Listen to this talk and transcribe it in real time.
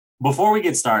Before we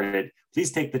get started,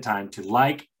 please take the time to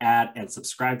like, add, and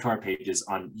subscribe to our pages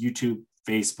on YouTube,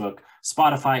 Facebook,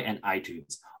 Spotify, and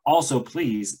iTunes. Also,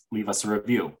 please leave us a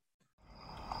review.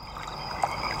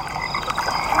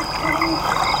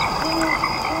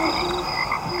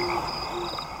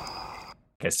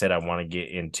 Like I said, I want to get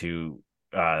into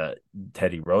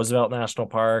Teddy Roosevelt National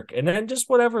Park, and then just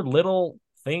whatever little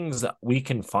things that we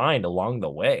can find along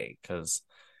the way, because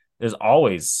there's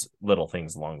always little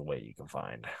things along the way you can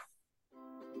find.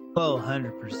 Oh,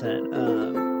 100%.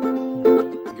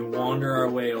 We can wander our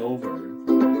way over,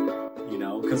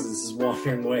 because this is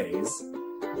Wandering Ways.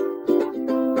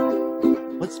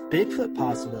 What's Bigfoot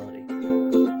possibility?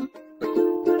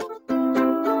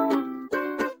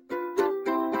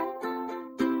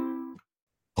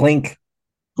 Clink.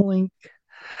 Blink.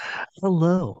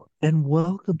 Hello, and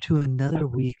welcome to another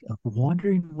week of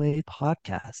Wandering Way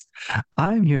podcast.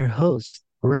 I'm your host,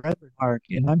 Reverend Mark,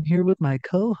 and I'm here with my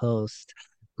co-host,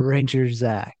 Ranger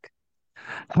Zach.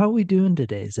 How are we doing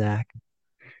today, Zach?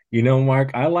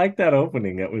 Mark, I like that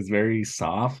opening. It was very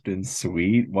soft and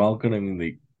sweet, welcoming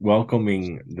the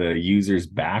users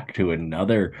back to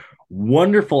another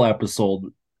wonderful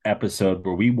episode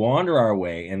where we wander our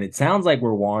way, and it sounds like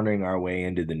we're wandering our way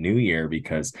into the new year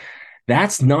because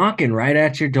that's knocking right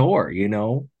at your door.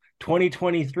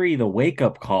 2023, the wake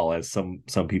up call, as some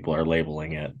people are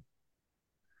labeling it.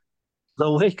 The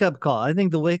wake-up call. I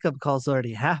think the wake-up call's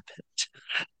already happened.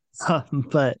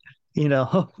 But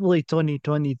hopefully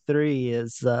 2023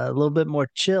 is a little bit more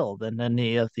chill than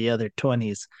any of the other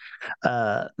 20s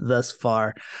thus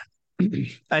far.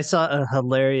 I saw a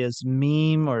hilarious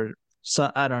meme or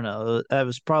so, I don't know. It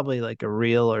was probably like a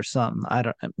reel or something.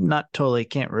 I'm not totally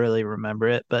can't really remember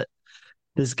it, but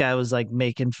this guy was like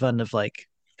making fun of like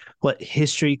what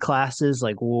history classes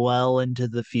like well into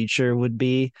the future would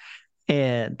be.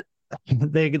 And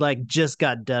they like just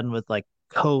got done with like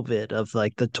COVID of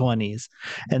like the 20s.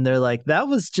 And they're like, that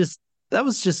was just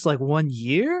like 1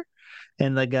 year.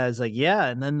 And the guy's like, yeah.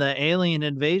 And then the alien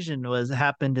invasion was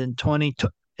happened in 20,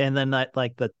 and then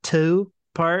like the two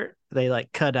part they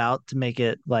like cut out to make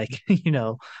it like,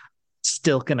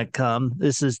 still gonna come.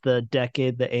 This is the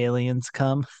decade the aliens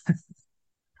come.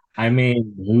 I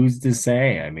mean, who's to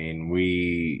say? I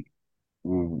mean,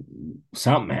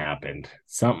 something happened.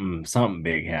 Something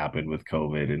big happened with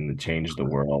COVID and it changed the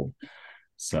world.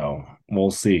 So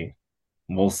we'll see.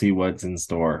 We'll see what's in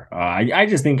store. I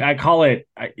just think I call it,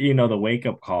 the wake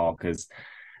up call, because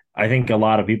I think a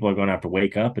lot of people are going to have to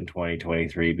wake up in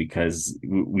 2023 because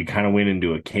we kind of went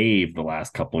into a cave the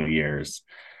last couple of years.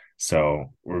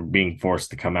 So we're being forced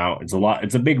to come out.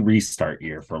 It's a big restart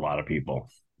year for a lot of people.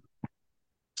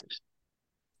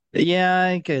 Yeah,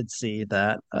 I could see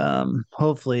that.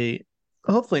 Hopefully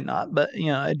not, but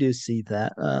I do see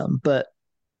that. But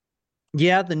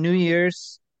yeah, the New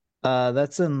Year's,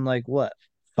 that's in like what,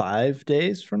 5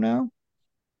 days from now?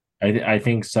 I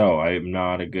think so. I'm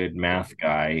not a good math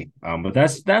guy, but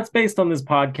that's based on this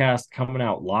podcast coming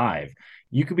out live.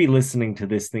 You could be listening to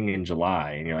this thing in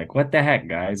July, and you're like, "What the heck,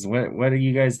 guys? What are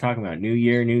you guys talking about? New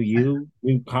year, new you,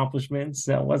 new accomplishments?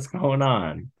 What's going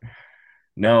on?"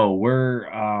 No,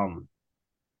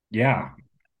 yeah.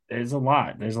 There's a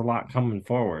lot coming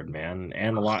forward, man,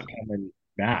 and a lot coming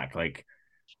back. Like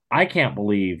I can't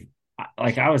believe,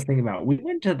 like I was thinking about, we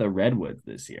went to the Redwoods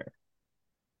this year.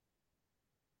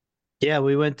 Yeah,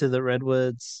 we went to the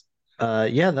Redwoods.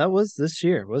 Yeah, that was this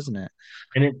year, wasn't it?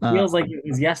 And it Uh, feels like it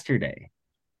was yesterday.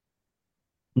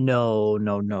 no,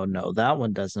 no, no, no. That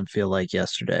one doesn't feel like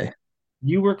yesterday.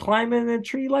 You were climbing a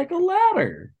tree like a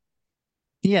ladder.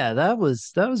 Yeah, that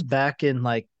was back in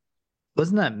like,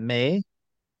 wasn't that May?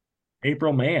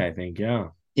 April, May, I think. Yeah.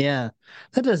 Yeah,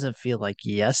 that doesn't feel like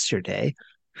yesterday.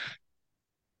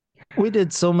 We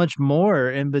did so much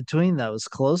more in between that was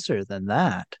closer than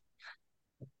that.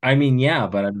 I mean, yeah,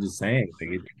 but I'm just saying, like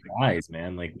it flies,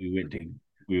 man. Like went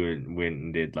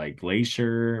and did like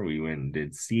Glacier, we went and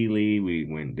did Sealy, we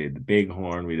went and did the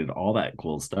Bighorn, we did all that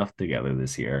cool stuff together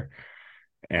this year.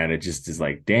 And it just is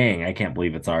like, dang, I can't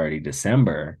believe it's already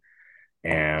December.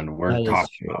 And That is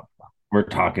true. we're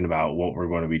talking about what we're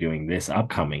going to be doing this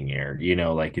upcoming year.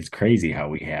 Like it's crazy how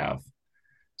we have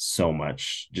so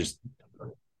much, just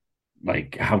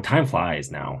like how time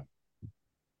flies now.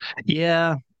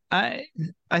 Yeah, I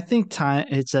I think time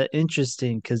it's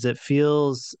interesting because it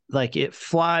feels like it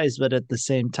flies, but at the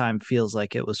same time feels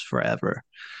like it was forever.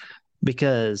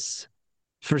 Because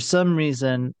for some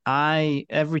reason, I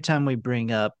every time we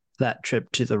bring up that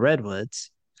trip to the Redwoods,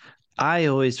 I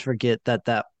always forget that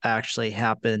that actually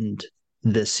happened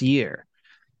this year,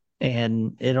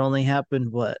 and it only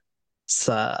happened what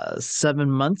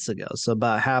 7 months ago, so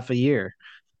about half a year.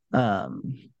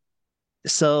 Um,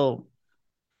 so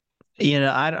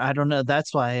I don't know.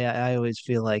 That's why I always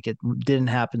feel like it didn't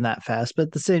happen that fast, but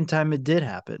at the same time, it did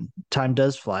happen. Time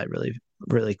does fly really,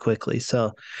 really quickly.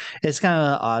 So it's kind of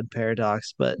an odd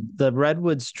paradox. But the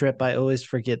Redwoods trip, I always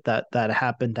forget that that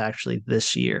happened actually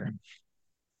this year.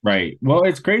 Right. Well,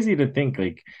 it's crazy to think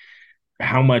like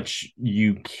how much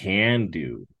you can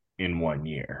do in one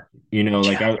year. Yeah.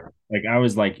 Like I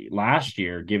was like last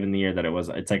year, given the year that it was,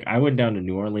 it's like I went down to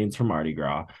New Orleans for Mardi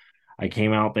Gras. I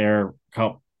came out there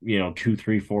couple, 2,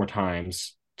 3, 4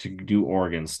 times to do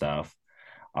Oregon stuff.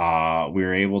 We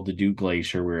were able to do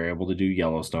Glacier, we were able to do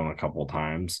Yellowstone a couple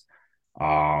times.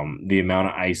 The amount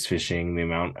of ice fishing, the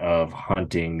amount of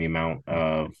hunting, the amount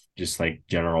of just like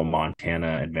general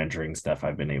Montana adventuring stuff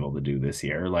I've been able to do this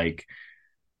year. Like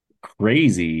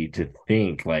crazy to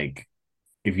think like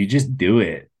if you just do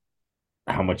it,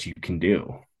 how much you can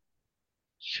do.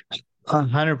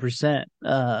 100%.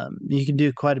 You can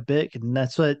do quite a bit, and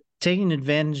that's what taking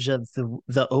advantage of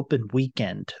the open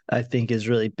weekend, I think, is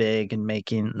really big in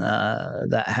making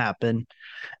that happen.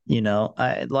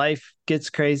 Life gets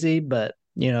crazy, but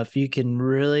if you can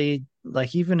really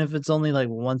like, even if it's only like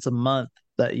once a month,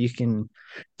 that you can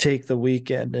take the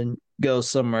weekend and go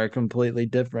somewhere completely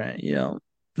different. You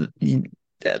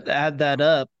add that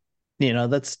up.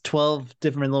 That's 12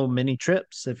 different little mini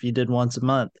trips if you did once a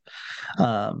month.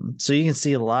 So you can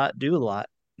see a lot, do a lot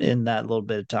in that little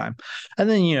bit of time. And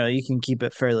then, you can keep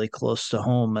it fairly close to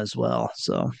home as well.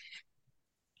 So,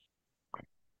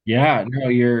 Yeah, no,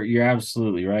 you're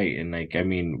absolutely right. And like I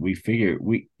mean, we figure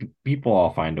we people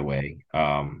all find a way.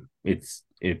 It's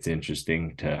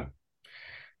interesting to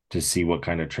see what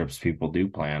kind of trips people do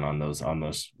plan on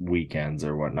those weekends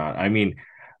or whatnot. I mean,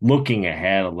 looking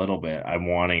ahead a little bit, I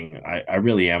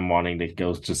really am wanting to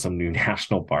go to some new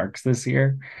national parks this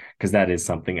year because that is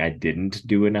something I didn't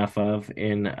do enough of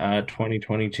in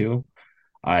 2022.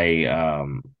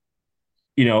 I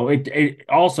it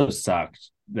also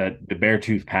sucked that the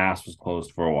Beartooth Pass was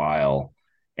closed for a while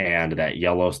and that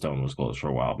Yellowstone was closed for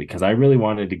a while because I really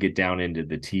wanted to get down into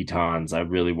the Tetons. I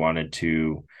really wanted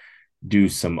to do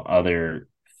some other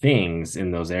things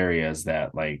in those areas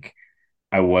that like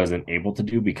I wasn't able to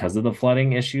do because of the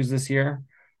flooding issues this year.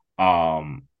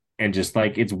 Um, and just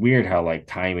like it's weird how like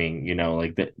timing,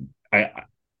 like that I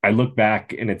I look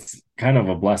back and it's kind of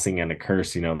a blessing and a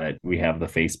curse, that we have the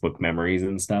Facebook memories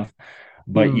and stuff.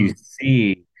 But you mm,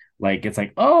 see like it's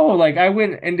like, oh, like I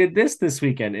went and did this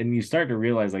weekend, and you start to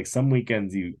realize like some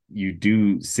weekends you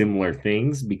do similar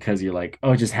things because you're like,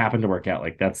 oh, it just happened to work out.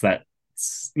 Like that's that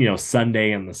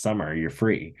Sunday in the summer, you're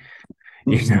free,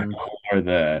 you know, mhm. or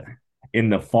the in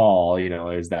the fall,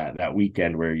 is that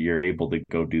weekend where you're able to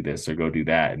go do this or go do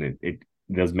that. And it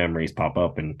those memories pop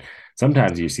up. And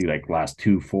sometimes you see like last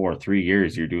 2, 4, 3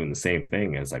 years, you're doing the same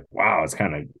thing. And it's like, wow, it's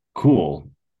kind of cool.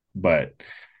 But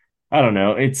I don't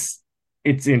know. It's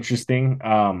interesting.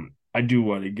 I do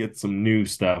want to get some new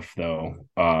stuff though.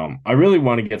 I really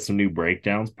want to get some new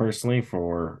breakdowns personally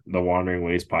for the Wandering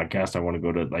Ways podcast. I want to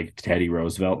go to like Teddy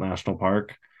Roosevelt National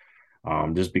Park,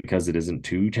 just because it isn't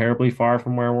too terribly far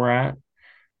from where we're at.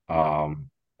 Um,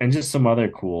 and just some other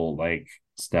cool like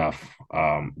stuff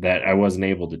that I wasn't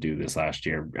able to do this last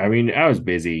year. I mean, I was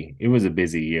busy. It was a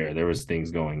busy year. There was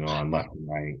things going on left and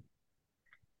right.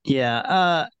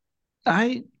 Yeah.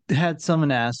 I had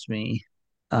someone ask me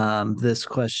this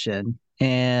question,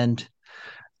 and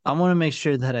I want to make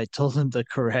sure that I told them the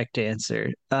correct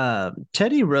answer.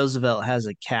 Teddy Roosevelt has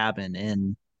a cabin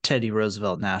in Teddy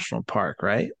Roosevelt National Park,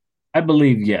 right? I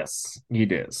believe yes, he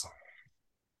does.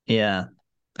 Yeah.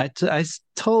 I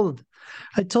told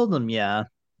them, yeah,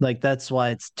 like that's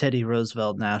why it's Teddy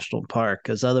Roosevelt National Park,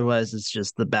 because otherwise it's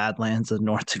just the Badlands of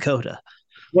North Dakota.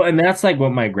 Well, and that's like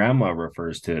what my grandma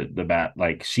refers to the bad.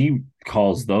 Like she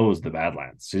calls those the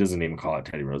Badlands. She doesn't even call it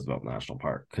Teddy Roosevelt National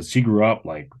Park because she grew up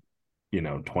like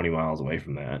 20 miles away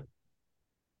from that.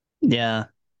 Yeah,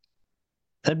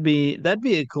 that'd be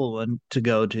a cool one to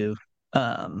go to.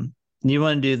 You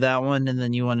want to do that one, and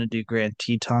then you want to do Grand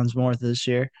Tetons more this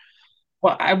year.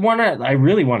 Well, I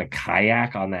really want to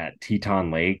kayak on that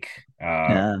Teton Lake,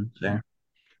 Yeah, fair.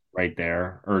 right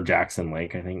there, or Jackson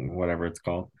Lake, I think, whatever it's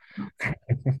called.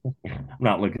 I'm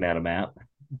not looking at a map.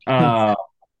 Uh,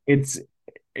 it's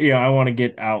I want to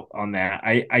get out on that.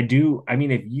 I do. I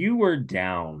mean, if you were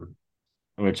down,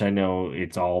 which I know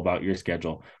it's all about your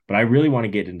schedule, but I really want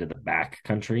to get into the back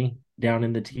country down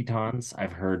in the Tetons.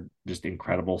 I've heard just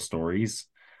incredible stories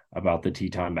about the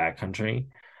Teton backcountry.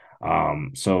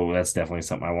 So that's definitely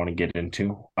something I want to get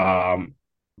into.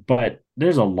 But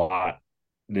there's a lot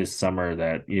this summer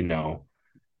that,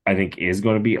 I think is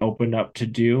going to be opened up to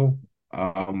do.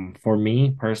 for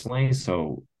me personally.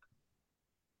 So,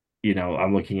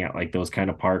 I'm looking at like those kind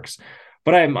of parks.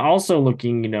 But I'm also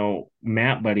looking,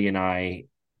 Matt Buddy and I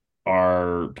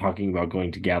are talking about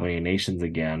going to Gathering of Nations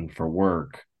again for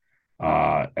work.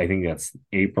 I think that's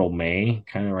April, May,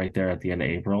 kind of right there at the end of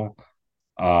April.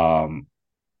 Um,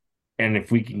 and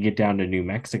if we can get down to New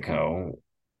Mexico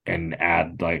and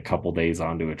add like a couple days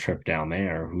onto a trip down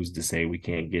there, who's to say we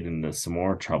can't get into some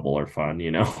more trouble or fun?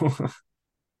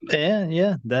 Yeah,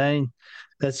 yeah,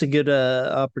 that's a good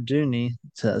opportunity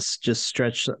to just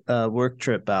stretch work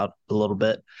trip out a little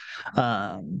bit.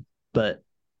 But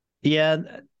yeah,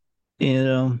 you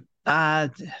know, uh,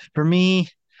 for me,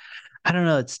 I don't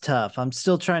know, it's tough. I'm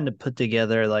still trying to put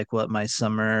together like what my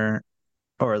summer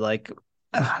or like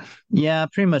yeah,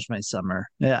 pretty much my summer.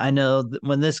 Yeah, I know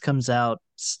when this comes out,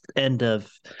 it's end of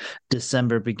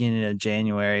December, beginning of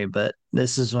January, but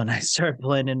this is when I start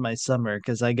planning my summer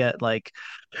because I get like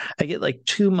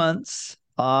 2 months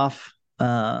off.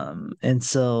 And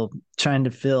so trying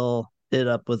to fill it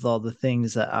up with all the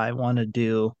things that I want to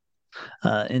do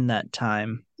in that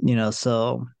time,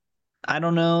 so I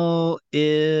don't know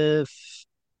if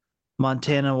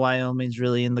Montana, Wyoming's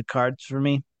really in the cards for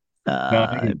me. No,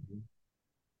 Uh,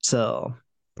 so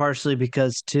partially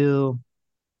because too,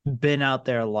 been out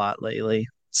there a lot lately.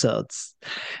 So it's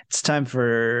time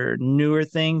for newer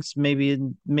things. Maybe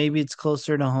it's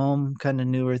closer to home, kind of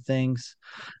newer things.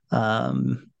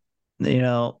 Um,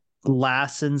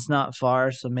 Lassen's not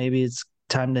far, so maybe it's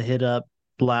time to hit up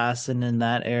Lassen in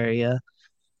that area.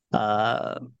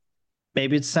 Uh,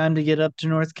 Maybe it's time to get up to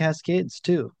North Cascades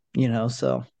too,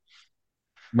 so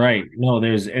right. No,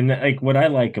 and like what I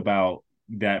like about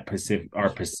that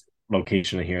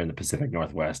location here in the Pacific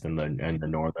Northwest and the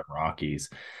Northern Rockies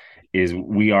is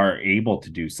we are able to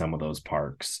do some of those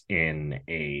parks in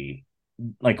a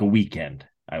weekend,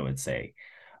 I would say.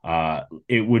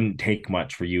 It wouldn't take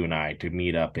much for you and I to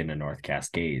meet up in the North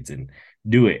Cascades and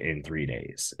do it in 3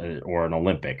 days, or an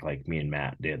Olympic like me and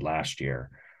Matt did last year.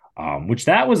 Which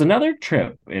that was another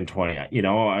trip in 20.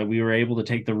 We were able to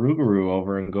take the Rougarou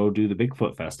over and go do the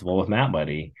Bigfoot Festival with Matt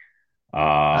Buddy.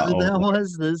 that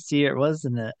was this year,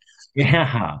 wasn't it?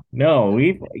 Yeah, no,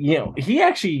 he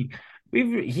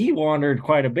wandered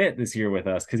quite a bit this year with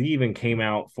us because he even came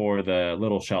out for the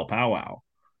Little Shell Powwow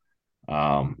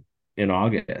in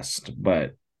August.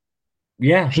 But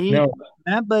yeah, He no,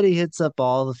 That buddy hits up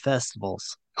all the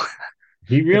festivals.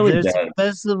 he If really there's a does.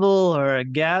 festival or a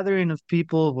gathering of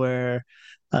people where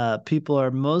people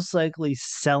are most likely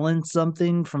selling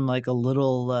something from like a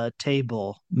little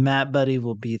table, Matt Buddy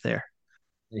will be there.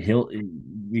 He'll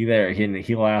be there.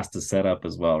 He'll ask to set up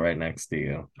as well, right next to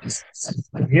you.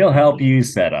 He'll help you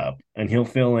set up, and he'll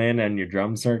fill in on your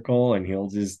drum circle, and he'll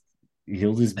just He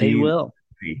be. will.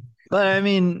 But I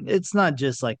mean, it's not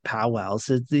just like powwows.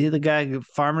 It's the guy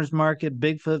farmers market,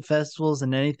 Bigfoot festivals,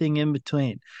 and anything in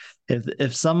between.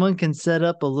 If someone can set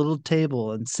up a little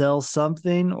table and sell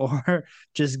something or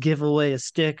just give away a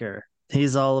sticker,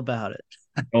 he's all about it.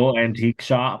 Oh, antique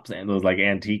shops and those like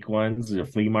antique ones, the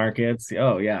flea markets.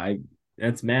 Oh yeah,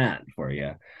 that's Matt for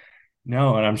you.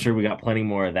 No, and I'm sure we got plenty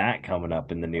more of that coming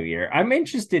up in the new year. I'm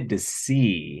interested to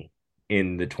see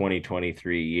in the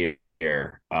 2023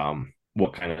 year,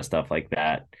 what kind of stuff like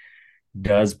that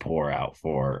does pour out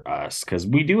for us because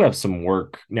we do have some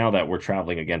work now that we're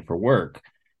traveling again for work.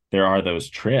 There are those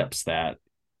trips that,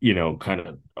 kind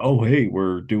of, oh, hey,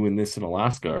 we're doing this in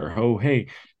Alaska, or oh, hey,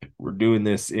 we're doing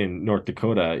this in North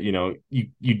Dakota.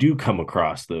 You do come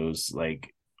across those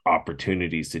like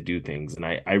opportunities to do things. And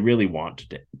I really want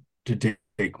to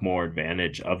take more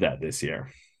advantage of that this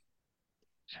year.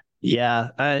 Yeah,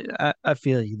 I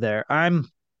feel you there. I'm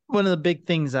one of the big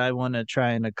things I want to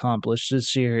try and accomplish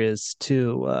this year is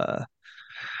to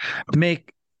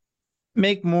make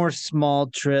make more small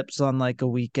trips on like a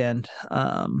weekend.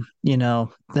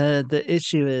 The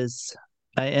issue is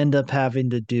I end up having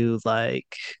to do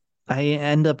like I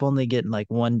end up only getting like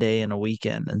 1 day in a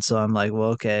weekend. And so I'm like,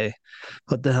 well, okay,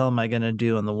 what the hell am I gonna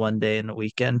do on the 1 day in a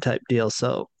weekend type deal?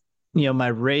 So, my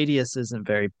radius isn't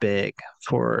very big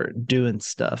for doing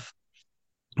stuff,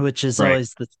 which is Right.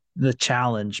 always the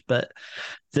challenge. But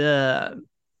the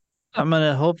I'm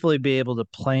gonna hopefully be able to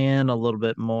plan a little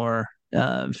bit more,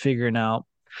 figuring out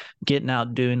getting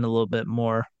out doing a little bit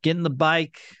more, getting the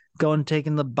bike, going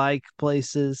taking the bike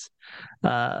places,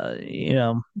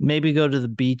 maybe go to the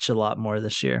beach a lot more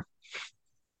this year.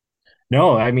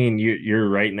 No, I mean you're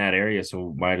right in that area,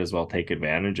 so might as well take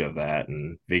advantage of that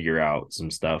and figure out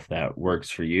some stuff that works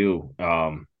for you.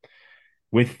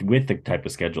 With the type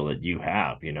of schedule that you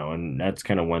have, and that's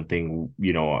kind of one thing,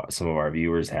 some of our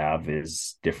viewers have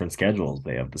is different schedules.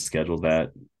 They have the schedule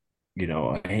that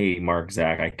hey, Mark,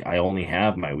 Zach, I only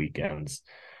have my weekends,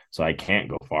 so I can't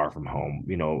go far from home,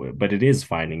 but it is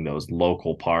finding those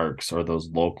local parks or those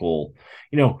local,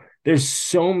 there's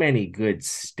so many good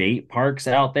state parks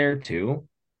out there too,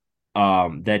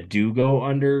 that do go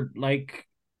under like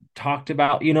talked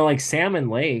about, like Salmon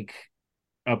Lake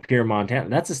up here in Montana.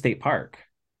 That's a state park.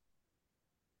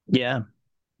 Yeah.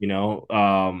 Go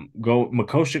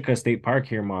Makoshika State Park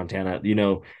here in Montana,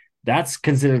 that's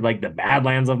considered like the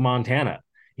Badlands of Montana.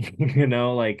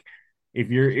 Like if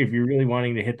you're really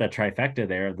wanting to hit that trifecta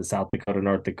there of the South Dakota,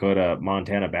 North Dakota,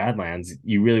 Montana Badlands,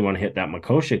 you really want to hit that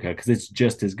Makoshika because it's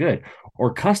just as good.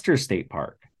 Or Custer State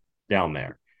Park down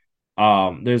there.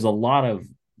 There's a lot of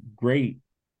great,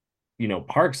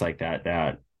 parks like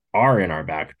that are in our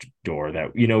back door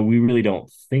that, we really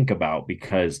don't think about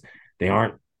because they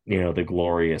aren't, the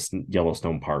glorious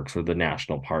Yellowstone parks or the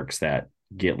national parks that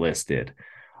get listed.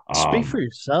 Speak for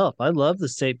yourself. I love the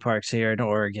state parks here in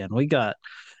Oregon. We got,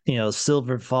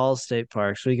 Silver Falls State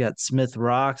Parks. We got Smith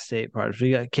Rock State Parks.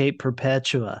 We got Cape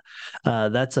Perpetua.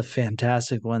 That's a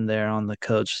fantastic one there on the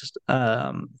coast.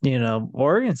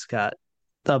 Oregon's got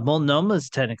Multnoma's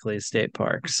technically a state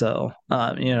park. So,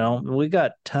 we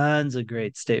got tons of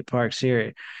great state parks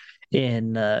here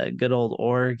in good old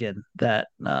Oregon that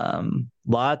I mean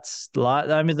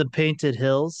the Painted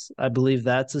Hills, I believe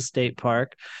that's a state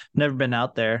park. Never been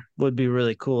out there. Would be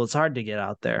really cool. It's hard to get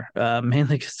out there,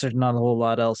 mainly because there's not a whole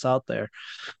lot else out there.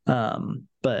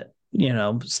 But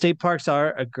state parks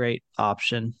are a great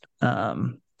option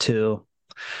to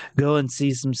go and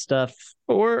see some stuff,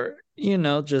 or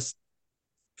just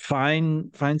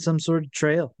find some sort of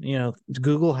trail.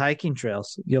 Google hiking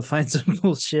trails. You'll find some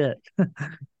cool shit.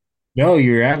 No,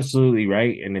 you're absolutely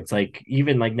right. And it's like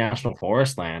even like national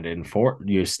forest land and for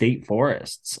your state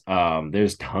forests.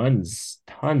 There's tons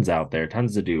out there,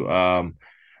 tons to do.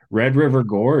 Red River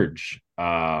Gorge,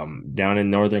 down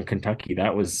in northern Kentucky.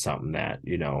 That was something that,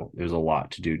 there's a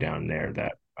lot to do down there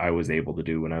that I was able to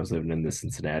do when I was living in the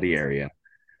Cincinnati area.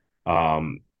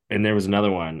 And there was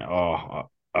another one,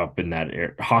 up in that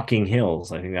area, Hocking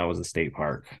Hills. I think that was a state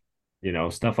park.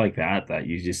 Stuff like that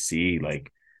you just see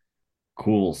like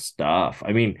cool stuff.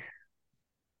 I mean,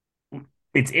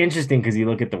 it's interesting because you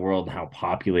look at the world and how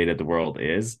populated the world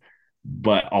is,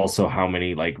 but also how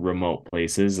many like remote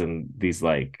places and these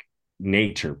like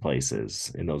nature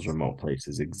places in those remote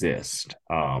places exist,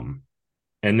 and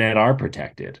that are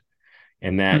protected,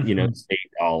 and that Mhm.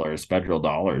 state dollars, federal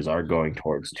dollars are going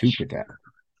towards to protect.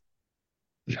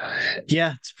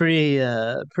 Yeah, it's pretty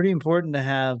important to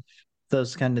have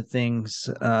those kind of things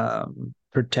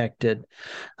protected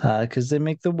because they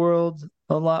make the world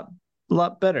a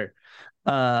lot better.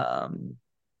 Um,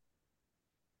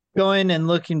 Going and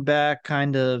looking back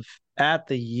kind of at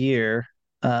the year,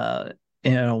 uh,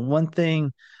 one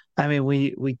thing, I mean,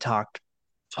 we talked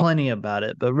plenty about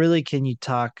it, but really, can you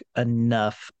talk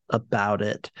enough about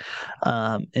it?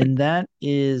 And that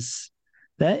is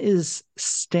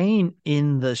staying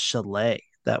in the chalet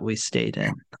that we stayed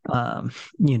in. Um,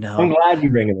 you I'm know, glad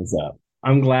you're bringing this up.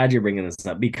 I'm glad you're bringing this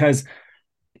up because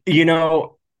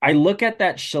I look at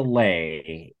that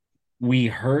chalet. We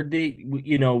heard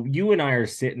you and I are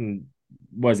sitting,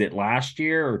 was it last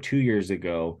year or 2 years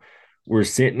ago? We're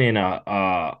sitting in a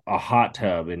hot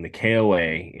tub in the KOA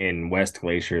in West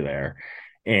Glacier there.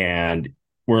 And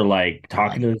we're like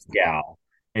talking to this gal,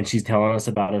 and she's telling us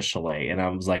about a chalet. And I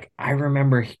was like, I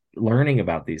remember learning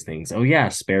about these things. Oh, yeah,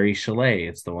 Sperry Chalet.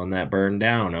 It's the one that burned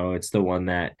down. Oh, it's the one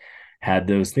that had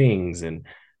those things. And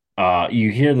you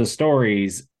hear the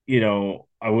stories.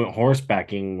 I went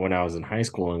horsebacking when I was in high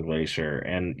school in Glacier,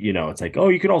 and it's like, oh,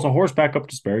 you can also horseback up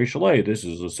to Sperry Chalet. This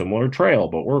is a similar trail,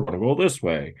 but we're going to go this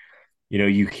way.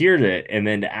 You hear it, and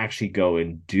then to actually go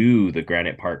and do the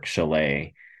Granite Park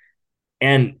Chalet,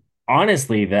 and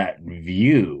honestly, that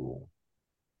view,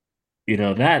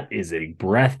 that is a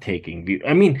breathtaking view.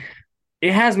 I mean,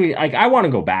 it has me like I want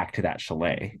to go back to that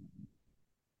chalet.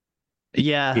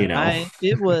 yeah, You know,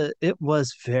 it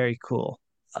was very cool.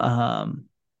 Um,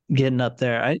 Getting up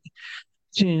there,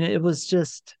 it was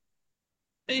just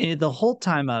the whole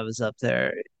time I was up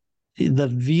there. The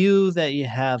view that you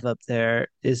have up there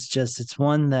is just it's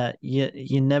one that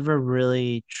you never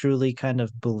really truly kind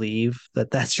of believe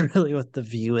that that's really what the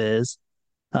view is.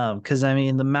 Because I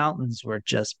mean the mountains were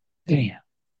just bam,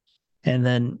 and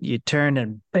then you turn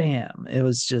and bam, it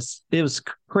was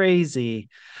crazy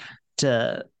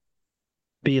to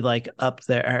be like up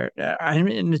there. I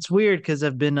mean, it's weird because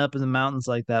I've been up in the mountains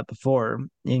like that before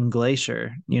in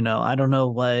Glacier. I don't know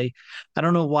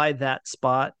why that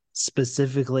spot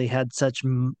specifically had such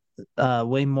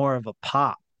way more of a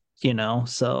pop.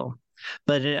 So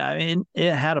but I mean,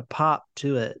 it had a pop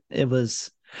to it. It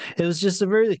was just a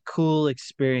really cool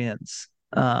experience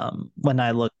when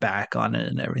I look back on it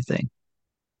and everything.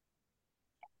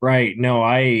 Right. No,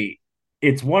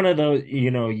 it's one of those,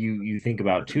 you think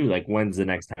about too, like when's the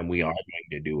next time we are going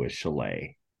to do a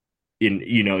chalet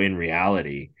in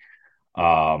reality.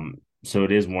 So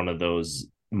it is one of those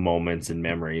moments and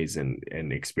memories and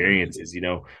experiences,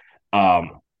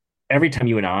 every time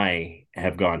you and I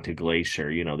have gone to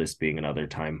Glacier, this being another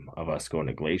time of us going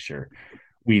to Glacier,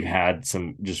 we've had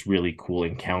some just really cool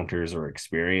encounters or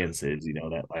experiences,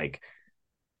 that like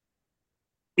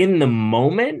in the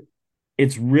moment,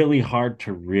 it's really hard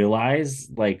to realize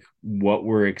like what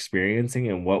we're experiencing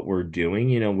and what we're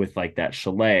doing, with like that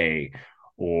chalet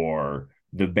or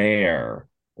the bear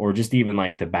or just even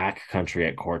like the back country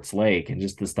at Quartz Lake and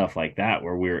just the stuff like that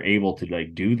where we're able to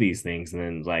like do these things and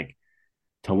then like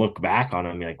to look back on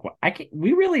them like well,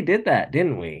 we really did that,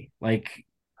 didn't we? Like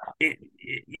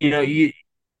you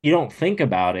don't think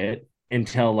about it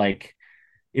until like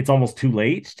it's almost too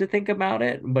late to think about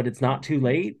it, but it's not too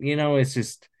late. It's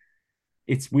just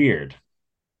it's weird.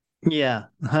 Yeah,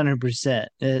 100%.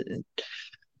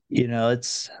 You know,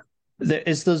 it's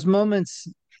those moments.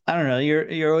 I don't know.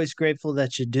 You're always grateful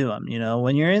that you do them. You know,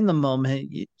 when you're in the moment,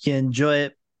 you enjoy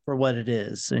it for what it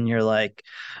is, and you're like,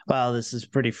 "Wow, this is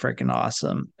pretty freaking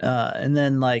awesome." And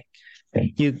then like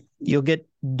you'll get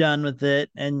done with it,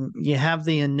 and you have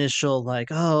the initial like,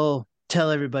 "Oh,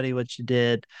 tell everybody what you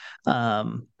did."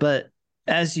 But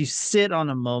as you sit on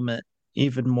a moment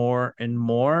even more and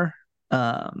more,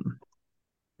 um,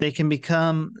 they can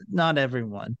become not every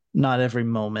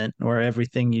moment or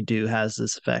everything you do has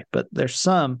this effect, but there's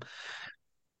some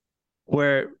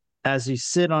where as you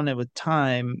sit on it with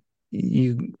time,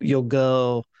 you'll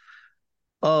go,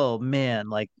 oh man,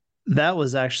 like that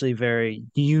was actually very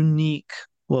unique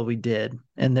what we did.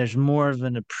 And there's more of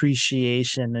an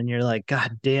appreciation, and you're like,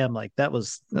 God damn, like that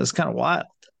was kind of wild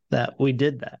that we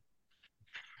did that.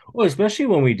 Well, especially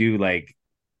when we do like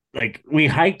we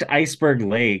hiked Iceberg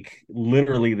Lake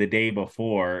literally the day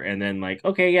before, and then like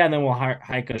okay, yeah, and then we'll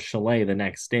hike a chalet the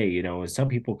next day. And some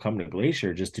people come to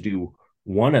Glacier just to do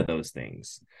one of those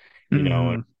things, and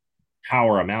Mm-hmm.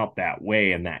 power them out that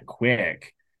way and that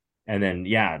quick, and then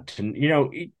yeah,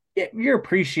 you're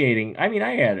appreciating. I mean,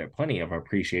 I had plenty of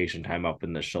appreciation time up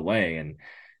in the chalet and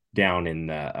down in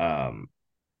the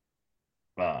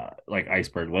like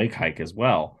Iceberg Lake hike as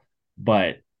well,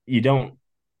 but you don't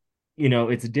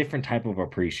it's a different type of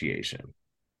appreciation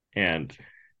and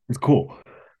it's cool.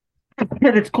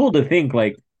 And it's cool to think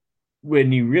like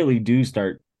when you really do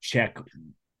start check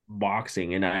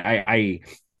boxing, and I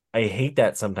hate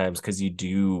that sometimes because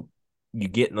you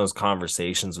get in those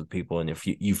conversations with people, and if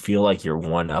you feel like you're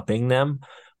one upping them,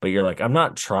 but you're like, I'm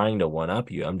not trying to one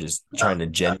up you. I'm just trying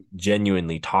to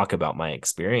genuinely talk about my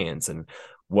experience and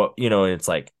what, and it's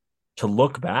like to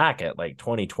look back at like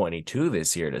 2022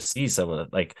 this year to see some of the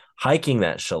like hiking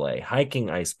that chalet, hiking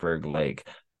Iceberg Lake,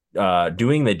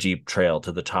 doing the Jeep trail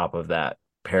to the top of that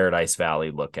Paradise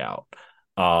Valley lookout,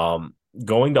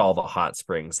 going to all the hot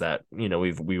springs that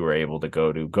we were able to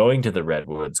go to, going to the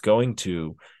redwoods, going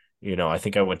to I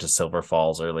think I went to Silver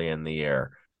Falls early in the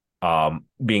year,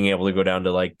 being able to go down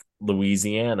to like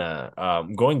Louisiana,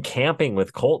 going camping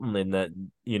with Colton in that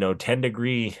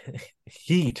 10-degree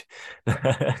heat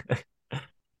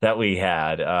that we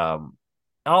had,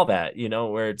 all that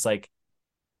where it's like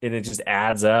and it just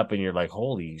adds up and you're like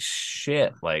holy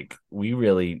shit, like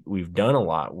we've done a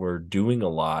lot, we're doing a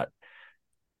lot,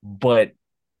 but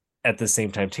at the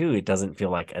same time too it doesn't feel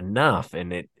like enough,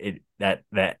 and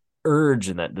that urge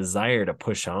and that desire to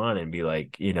push on and be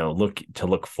like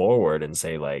look forward and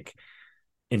say like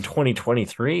in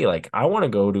 2023 like I want to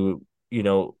go to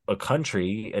a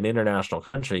country, an international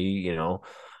country,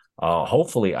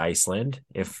 hopefully Iceland,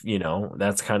 if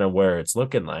that's kind of where it's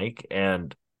looking like,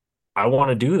 and I want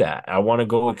to do that. I want to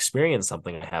go experience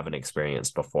something I haven't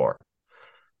experienced before.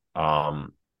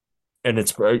 um and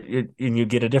and you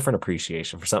get a different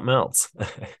appreciation for something else.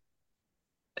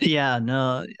 Yeah,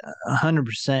 no,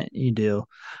 100% you do.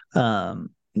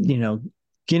 You know,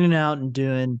 getting out and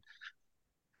doing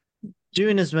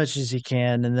as much as you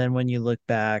can, and then when you look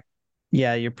back,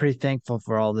 yeah, you're pretty thankful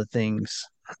for all the things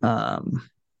um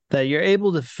that you're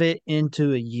able to fit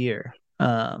into a year.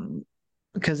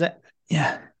 Because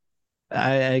yeah,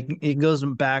 I it goes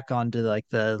back onto like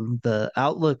the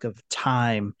outlook of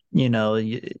time. You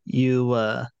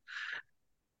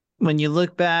when you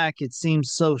look back, it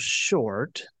seems so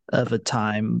short of a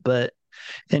time, but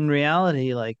in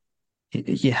reality, like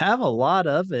you have a lot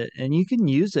of it and you can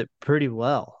use it pretty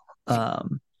well.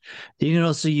 You can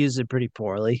also use it pretty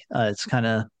poorly.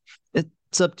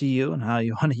 It's up to you and how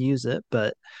you want to use it,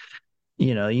 but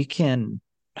you can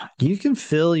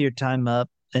fill your time up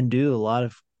and do a lot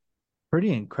of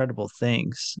pretty incredible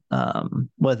things.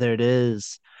 Whether it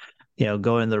is,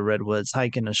 going to the redwoods,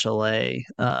 hiking a chalet,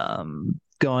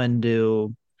 going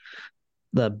to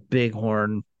the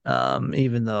bighorn,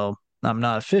 even though I'm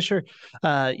not a fisher,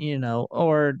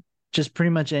 or just pretty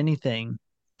much anything,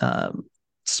 um,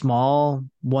 small,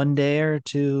 1 day or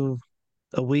to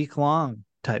a week long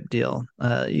type deal.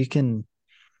 You can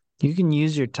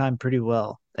use your time pretty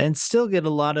well and still get a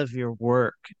lot of your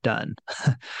work done.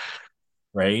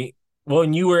 Right. Well,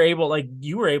 and you were able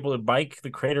to bike the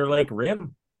Crater Lake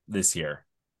Rim this year.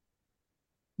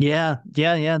 Yeah,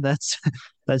 yeah, yeah. That's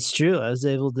that's true. I was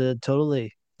able to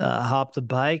totally hop the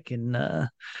bike and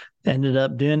ended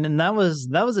up doing, and that was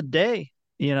a day.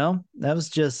 That was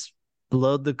just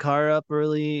load the car up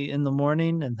early in the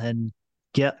morning and then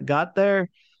got there,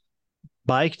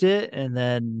 biked it, and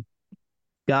then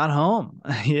got home.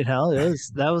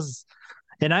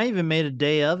 And I even made a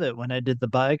day of it when I did the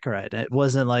bike ride. It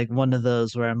wasn't like one of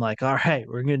those where I'm like, all right,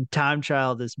 we're gonna time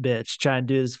trial this bitch, try and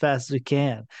do it as fast as we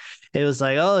can. It was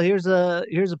like, oh, here's a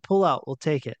pull out, we'll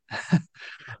take it.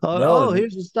 Oh, No,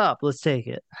 here's a stop, let's take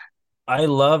it. I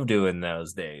love doing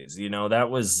those days. That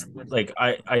was like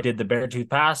I did the Beartooth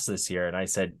Pass this year, and I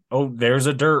said, "Oh, there's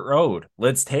a dirt road.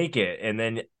 Let's take it." And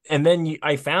then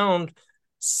I found,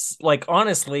 like,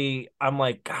 honestly, I'm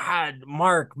like, God,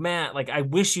 Mark, Matt, like, I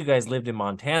wish you guys lived in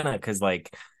Montana, because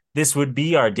like this would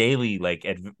be our daily, like,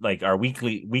 like our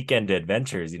weekly weekend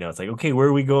adventures. It's like, okay, where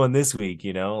are we going this week?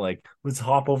 Like, let's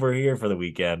hop over here for the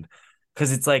weekend.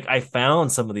 Because it's like I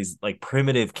found some of these like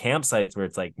primitive campsites where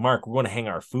it's like, Mark, we want to hang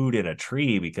our food in a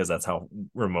tree because that's how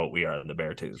remote we are in the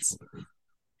Beartooths.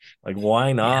 Like, why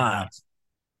Yeah. not?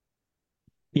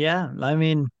 Yeah. I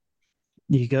mean,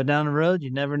 you go down the road,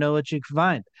 you never know what you can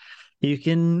find. You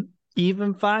can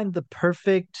even find the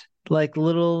perfect like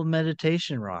little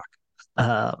meditation rock.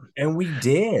 Um, And we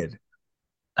did.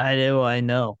 I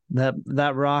know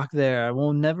that rock there. I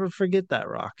will never forget that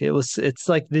rock. It's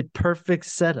like the perfect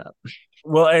setup.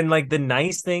 Well, and like the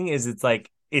nice thing is it's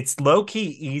like it's low key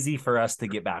easy for us to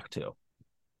get back to.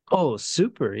 Oh,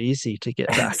 super easy to get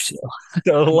back to.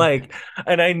 So like,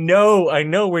 and I know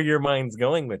where your mind's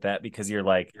going with that, because you're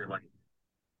like,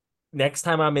 next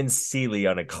time I'm in Sealy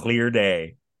on a clear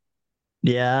day,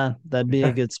 Yeah, that'd be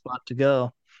a good spot to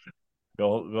go.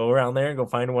 go around there and go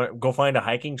find a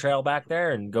hiking trail back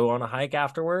there and go on a hike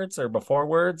afterwards or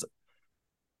beforewards,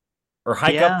 or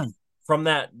hike up Yeah. from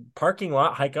that parking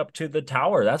lot, hike up to the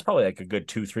tower. That's probably like a good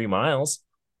 2-3 miles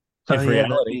Oh in yeah, that'd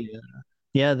reality. be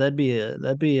yeah,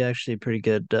 that'd be actually pretty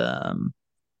good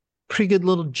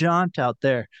little jaunt out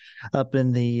there up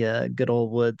in the good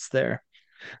old woods there.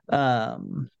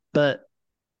 But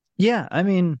yeah, I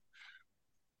mean,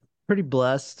 pretty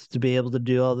blessed to be able to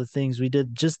do all the things we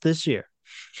did just this year.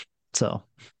 So,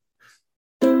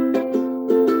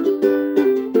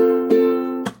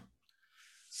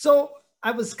 So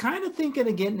I was kind of thinking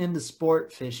of getting into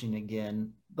sport fishing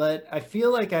again, but I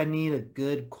feel like I need a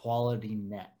good quality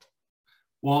net.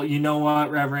 Well, you know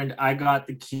what, Reverend? I got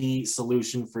the key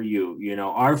solution for you.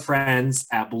 Our friends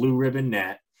at Blue Ribbon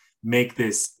Net make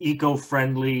this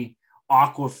eco-friendly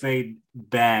aquafade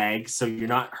bag, so you're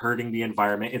not hurting the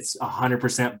environment. It's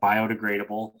 100%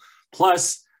 biodegradable.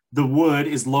 Plus, the wood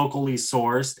is locally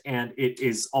sourced and it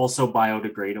is also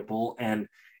biodegradable. And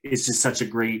it's just such a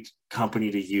great company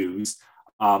to use.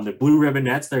 The Blue Ribbon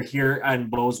Nets, they're here in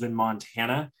Bozeman,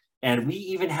 Montana. And we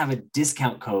even have a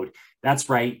discount code. That's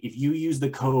right. If you use the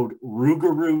code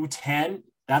Rougarou10,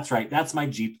 that's right. That's my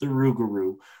Jeep, the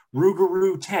Rougarou.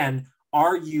 Rougarou10,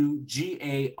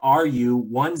 Rugaru10.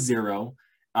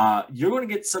 You're going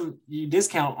to get some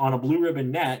discount on a Blue Ribbon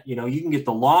net. You can get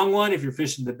the long one if you're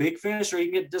fishing the big fish, or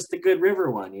you can get just the good river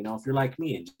one, if you're like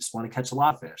me and just want to catch a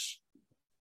lot of fish.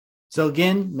 So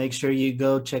again, make sure you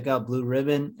go check out Blue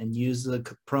Ribbon and use the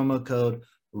promo code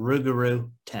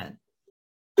Rougarou10.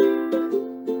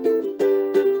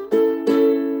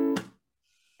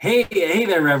 Hey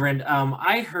there, Reverend.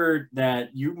 I heard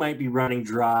that you might be running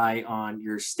dry on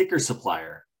your sticker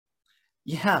supplier.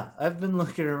 Yeah, I've been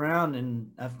looking around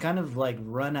and I've kind of like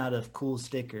run out of cool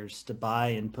stickers to buy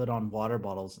and put on water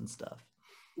bottles and stuff.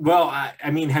 Well,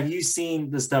 I mean, have you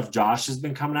seen the stuff Josh has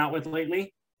been coming out with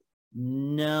lately?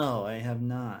 No, I have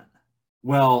not.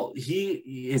 Well, he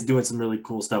is doing some really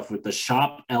cool stuff with the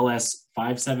Shop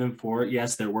LS574.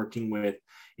 Yes, they're working with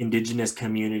indigenous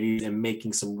communities and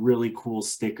making some really cool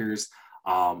stickers.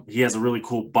 He has a really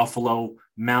cool Buffalo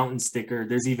Mountain sticker.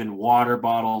 There's even water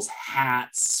bottles,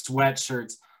 hats,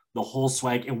 sweatshirts, the whole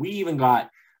swag. And we even got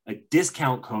a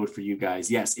discount code for you guys.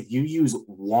 Yes, if you use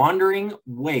Wandering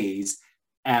Ways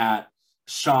at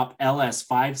shop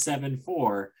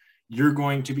LS574, you're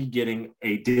going to be getting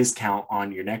a discount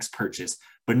on your next purchase.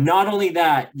 But not only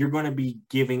that, you're going to be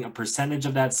giving a percentage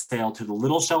of that sale to the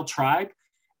Little Shell Tribe,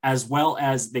 as well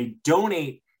as they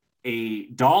donate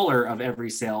 $1 of every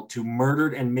sale to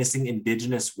murdered and missing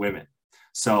Indigenous women.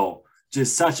 So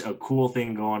just such a cool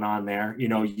thing going on there. You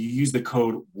know, you use the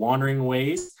code Wandering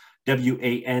Ways,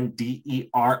 WANDERING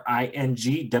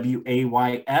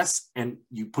WAYS, and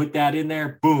you put that in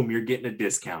there, boom, you're getting a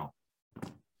discount.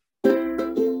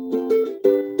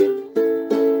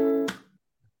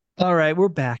 All right, we're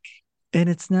back. And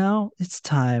it's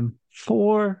time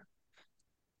for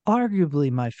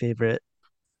arguably my favorite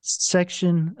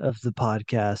section of the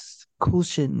podcast, Cool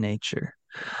Shit Nature.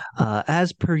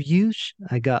 As per usual,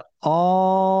 I got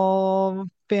all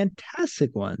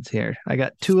fantastic ones here. I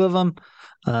got 2 of them.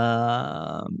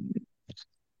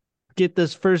 Get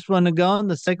this first one to go, and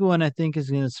the second one I think is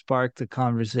going to spark the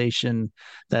conversation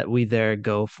that we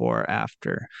go for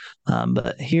after.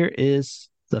 But here is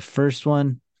the first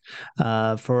one.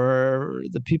 For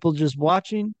the people just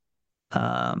watching,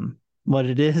 what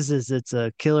it is it's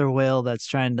a killer whale that's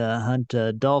trying to hunt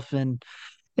a dolphin,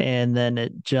 and then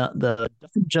the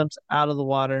dolphin jumps out of the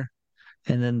water,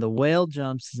 and then the whale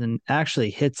jumps and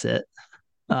actually hits it.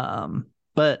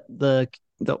 But the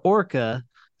orca,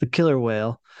 the killer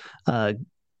whale,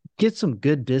 gets some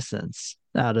good distance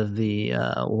out of the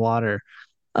water.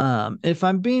 If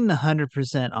I'm being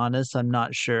 100% honest, I'm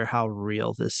not sure how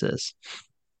real this is.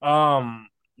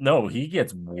 No, he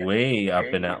gets way up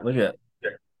and out. Look at,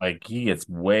 like, he gets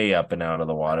way up and out of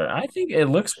the water. I think it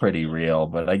looks pretty real,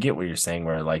 but I get what you're saying,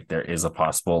 where like there is a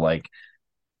possible, like,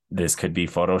 this could be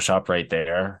Photoshop right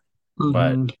there. Mm-hmm.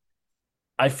 But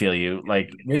I feel you.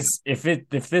 Like, this, if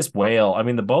this whale, I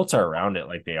mean, the boats are around it,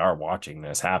 like they are watching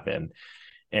this happen.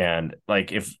 And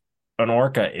like, if an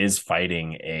orca is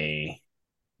fighting a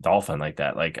dolphin like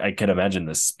that, like, I could imagine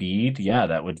the speed,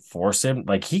 that would force him.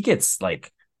 Like, he gets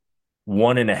like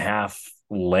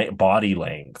 1.5 body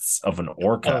lengths of an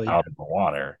orca out of the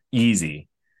water, easy.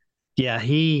 Yeah,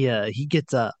 he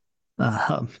gets up.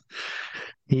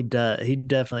 He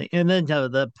definitely, and then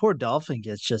the poor dolphin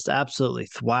gets just absolutely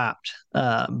thwapped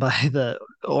by the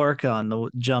orca on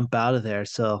the jump out of there.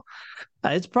 So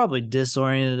it's probably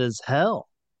disoriented as hell.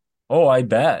 Oh, I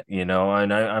bet, and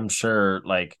I'm sure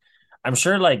like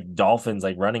dolphins,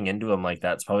 like, running into him like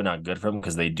that's probably not good for them,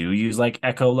 because they do use like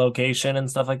echolocation and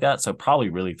stuff like that. So it probably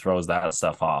really throws that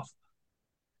stuff off.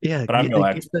 Yeah, but I'm no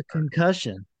gets the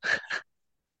concussion.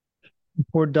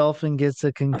 Poor dolphin gets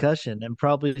a concussion and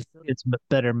probably gets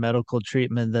better medical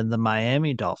treatment than the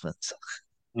Miami Dolphins.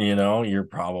 You're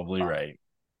probably right.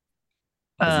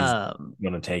 He's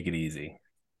gonna take it easy.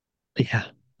 Yeah.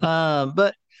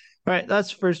 But all right,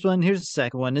 that's the first one. Here's the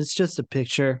second one. It's just a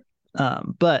picture.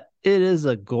 But it is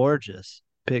a gorgeous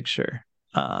picture.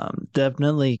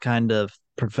 Definitely kind of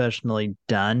professionally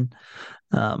done,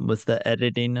 with the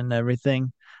editing and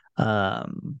everything. But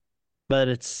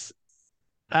it's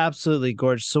absolutely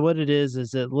gorgeous. So what it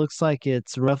is it looks like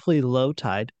it's roughly low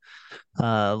tide.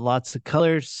 Lots of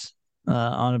colors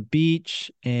on a beach.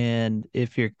 And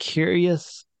if you're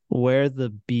curious where the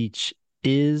beach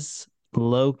is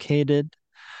located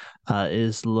on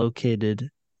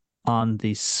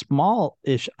the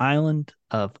small-ish island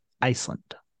of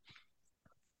Iceland.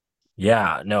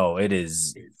 Yeah, no, it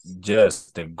is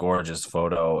just a gorgeous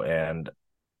photo. And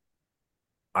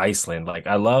Iceland, like,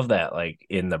 I love that, like,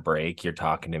 in the break you're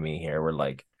talking to me here, we're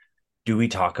like, do we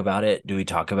talk about it? Do we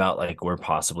talk about, like, we're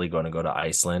possibly going to go to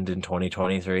Iceland in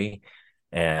 2023?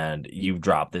 And you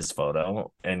drop this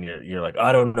photo and you're like,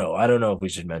 I don't know if we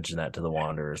should mention that to the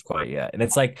Wanderers quite yet. And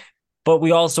it's like, but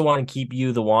we also want to keep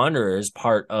you, the Wanderers,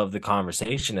 part of the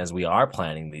conversation as we are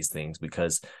planning these things,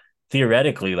 because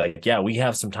theoretically, like, we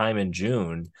have some time in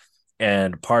June,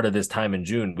 and part of this time in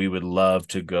June, we would love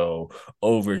to go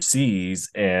overseas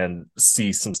and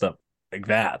see some stuff like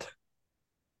that.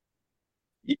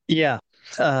 Yeah.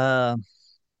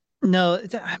 No,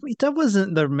 I mean, that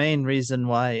wasn't the main reason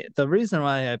why. The reason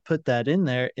why I put that in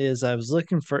there is I was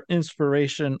looking for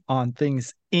inspiration on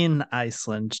things in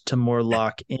Iceland to more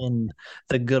lock in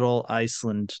the good old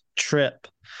Iceland trip.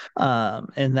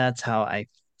 And that's how I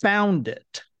found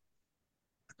it.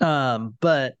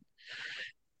 But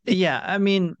yeah, I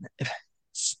mean,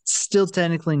 still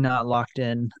technically not locked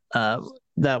in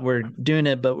that we're doing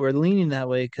it, but we're leaning that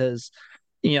way because,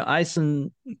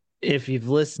 Iceland, if you've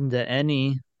listened to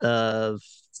any of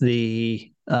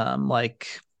the like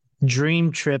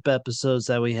dream trip episodes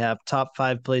that we have, top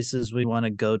 5 places we want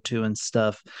to go to and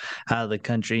stuff out of the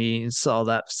country, all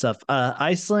that stuff.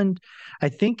 Iceland, I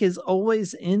think, is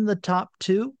always in the top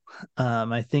two.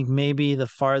 I think maybe the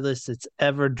farthest it's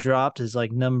ever dropped is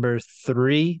like number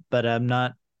 3, but I'm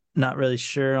not really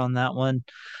sure on that one.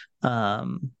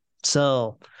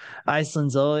 So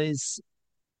Iceland's always,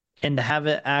 and to have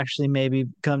it actually maybe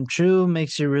come true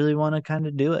makes you really want to kind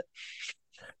of do it.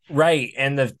 Right.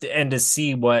 And to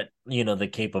see what, the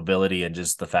capability and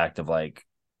just the fact of like,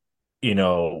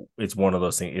 it's one of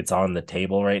those things, it's on the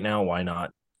table right now. Why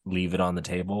not leave it on the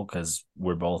table? Because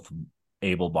we're both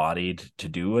able-bodied to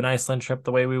do an Iceland trip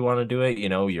the way we want to do it.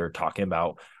 You're talking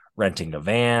about renting a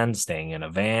van, staying in a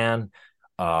van,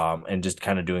 and just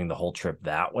kind of doing the whole trip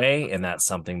that way. And that's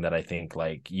something that I think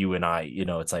like you and I,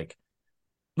 it's like,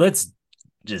 let's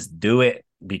just do it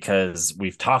because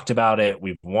we've talked about it,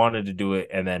 we've wanted to do it,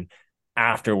 and then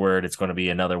afterward it's going to be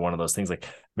another one of those things. Like,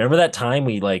 remember that time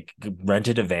we like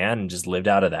rented a van and just lived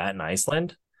out of that in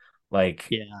Iceland? Like,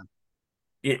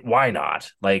 yeah, why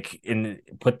not? Like,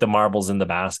 put the marbles in the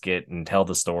basket and tell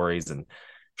the stories and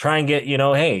try and get,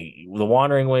 hey, the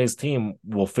Wandering Ways team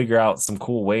will figure out some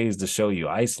cool ways to show you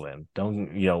Iceland.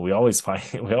 Don't, we always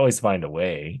find a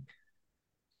way.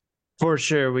 for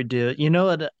sure we do. You know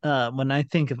what? When I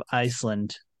think of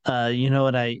Iceland, you know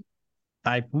what I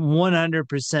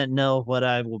 100% know what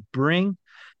I will bring,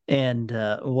 and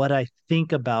what I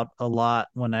think about a lot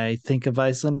when I think of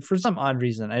Iceland. For some odd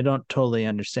reason, I don't totally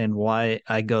understand why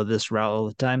I go this route all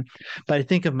the time, but I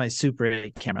think of my Super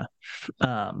 8 camera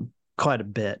quite a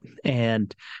bit,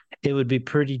 and it would be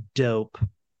pretty dope.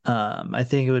 I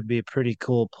think it would be a pretty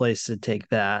cool place to take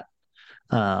that,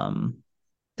 um,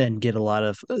 and get a lot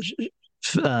of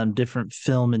different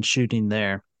film and shooting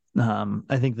there.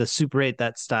 I think the Super 8,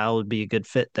 that style would be a good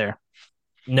fit there.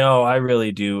 No, I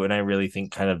really do. And I really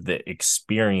think kind of the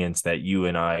experience that you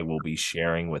and I will be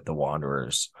sharing with the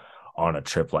Wanderers on a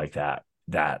trip like that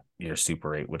your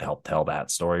Super 8 would help tell that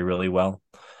story really well.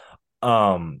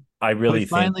 I really We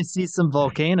finally see some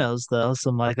volcanoes, though,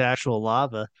 some like actual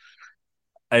lava.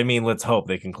 I mean, let's hope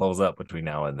they can close up between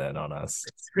now and then on us.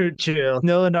 True.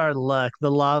 Knowing our luck,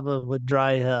 the lava would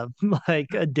dry up like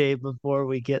a day before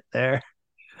we get there.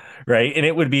 Right. And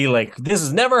it would be like, this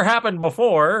has never happened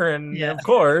before. And Yeah. of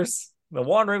course, the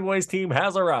Wandering Ways team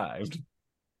has arrived.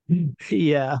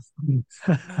 Yeah. No,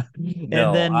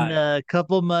 And then a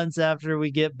couple months after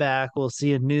we get back, we'll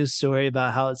see a news story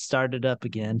about how it started up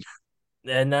again.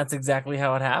 And that's exactly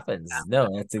how it happens. No,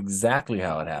 that's exactly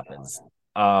how it happens.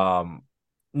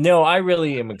 No, I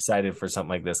really am excited for something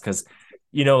like this because,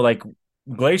 like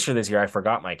Glacier this year, I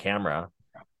forgot my camera.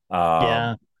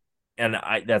 Yeah. And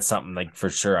that's something like for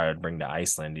sure I would bring to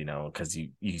Iceland, because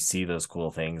you see those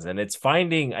cool things. And it's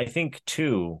I think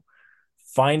too,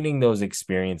 finding those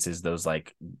experiences, those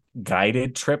like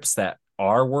guided trips that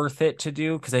are worth it to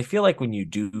do. Because I feel like when you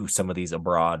do some of these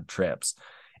abroad trips,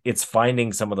 it's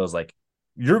finding some of those like,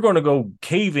 you're going to go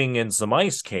caving in some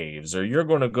ice caves, or you're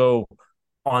going to go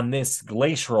on this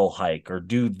glacial hike, or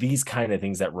do these kind of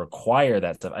things that require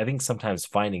that stuff. I think sometimes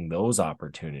finding those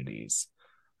opportunities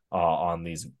on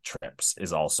these trips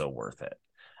is also worth it.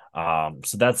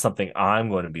 So that's something I'm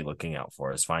going to be looking out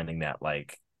for, is finding that,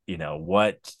 like,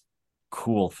 what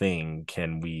cool thing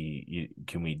can we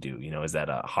do? Is that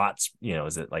a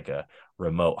is it like a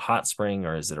remote hot spring,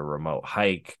 or is it a remote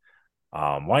hike?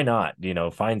 Why not,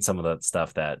 find some of that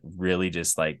stuff that really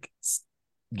just like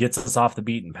gets us off the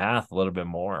beaten path a little bit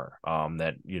more,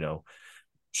 that,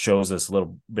 shows us a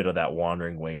little bit of that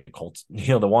Wandering Way culture,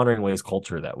 the Wandering Ways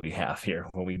culture that we have here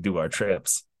when we do our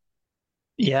trips.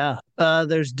 Yeah.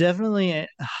 There's definitely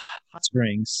hot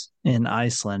springs in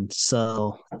Iceland.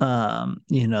 So,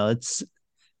 it's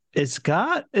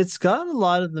got a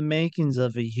lot of the makings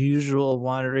of a usual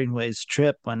Wandering Ways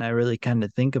trip when I really kind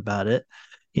of think about it.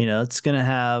 It's going to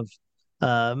have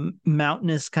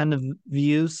mountainous kind of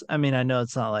views. I mean, I know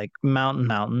it's not like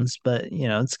mountains, but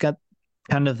it's got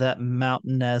kind of that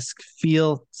mountain-esque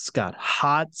feel. It's got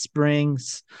hot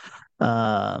springs.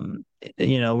 We're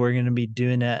going to be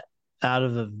doing it out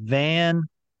of a van.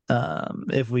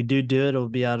 If we do it, it'll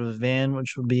be out of a van,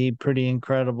 which will be pretty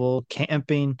incredible.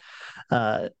 Camping,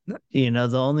 the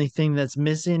only thing that's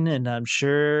missing, and I'm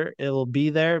sure it will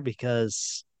be there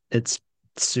because it's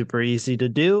super easy to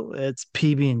do, it's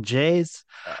PB&Js.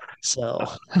 So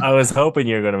I was hoping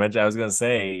you were going to mention. I was going to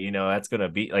say, that's going to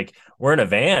be like, we're in a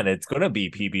van. It's going to be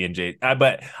PB&J.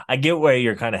 But I get why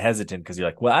you're kind of hesitant, because you're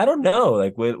like, well, I don't know.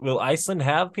 Like, will Iceland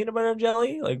have peanut butter and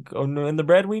jelly, like in the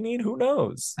bread we need? Who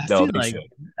knows? I feel like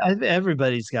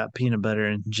everybody's got peanut butter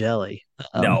and jelly.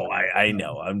 No, I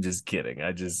know. I'm just kidding.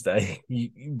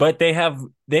 But they're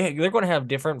going to have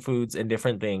different foods and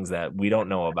different things that we don't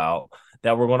know about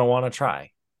that we're going to want to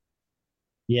try.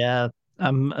 Yeah,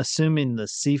 I'm assuming the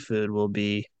seafood will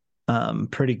be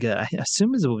pretty good. I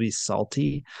assume it will be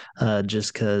salty,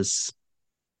 just because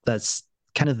that's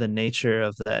kind of the nature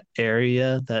of that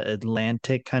area. That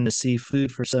Atlantic kind of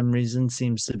seafood for some reason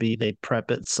seems to be they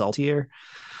prep it saltier.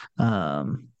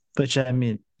 Which I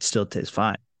mean still tastes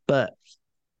fine, but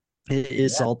it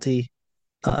is Yeah. salty.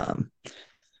 Um,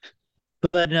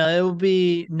 but no, it will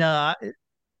be no.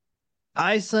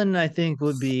 Iceland, I think,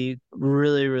 would be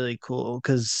really, really cool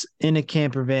because in a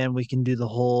camper van, we can do the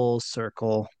whole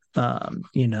circle.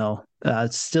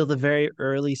 It's still the very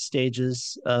early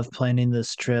stages of planning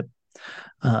this trip.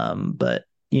 But,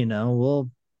 we'll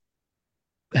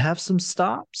have some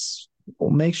stops. We'll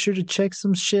make sure to check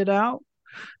some shit out.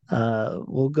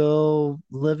 We'll go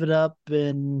live it up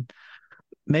in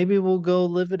maybe we'll go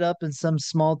live it up in some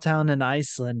small town in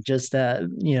Iceland just to,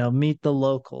 meet the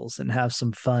locals and have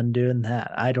some fun doing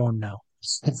that. I don't know.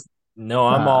 No,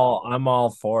 Uh, I'm all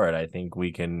for it. I think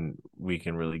we can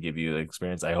really give you the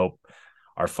experience. I hope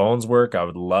our phones work. I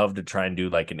would love to try and do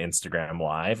like an Instagram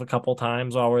live a couple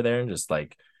times while we're there and just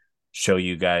like show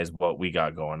you guys what we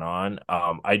got going on.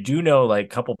 I do know like a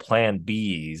couple plan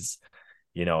Bs.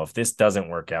 If this doesn't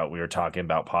work out, we were talking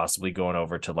about possibly going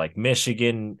over to like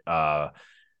Michigan,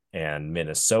 and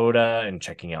Minnesota and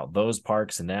checking out those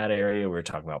parks in that area. We were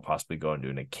talking about possibly going to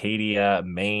an Acadia,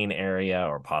 Maine area,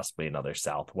 or possibly another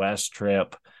Southwest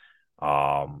trip.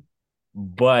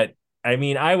 But I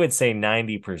mean, I would say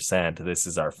 90% this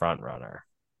is our front runner.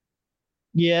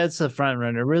 yeah, it's a front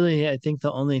runner. Really, I think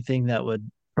the only thing that would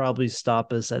probably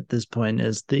stop us at this point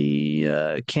is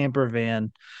the camper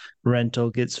van rental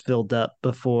gets filled up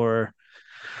before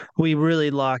we really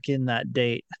lock in that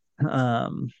date.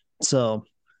 So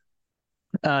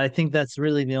I think that's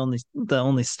really the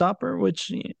only stopper.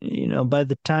 Which by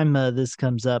the time this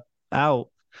comes out,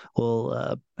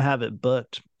 we'll have it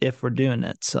booked if we're doing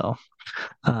it. So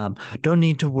don't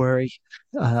need to worry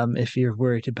if you're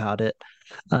worried about it.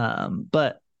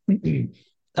 But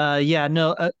yeah,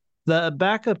 no, the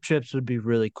backup trips would be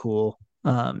really cool.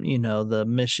 The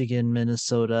Michigan,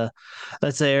 Minnesota,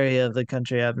 that's the area of the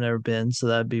country I've never been, so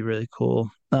that'd be really cool.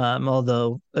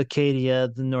 Although Acadia,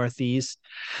 the Northeast,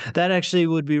 that actually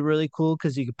would be really cool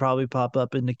because you could probably pop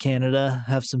up into Canada,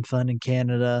 have some fun in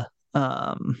Canada.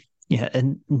 Yeah,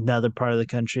 and another part of the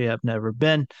country I've never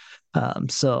been.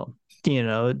 So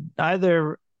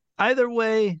either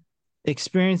way,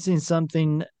 experiencing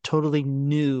something totally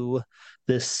new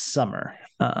this summer.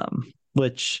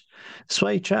 Which is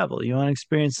why you travel. You want to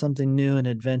experience something new and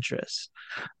adventurous.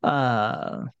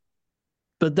 Uh,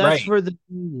 but that's Right. for the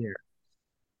new year.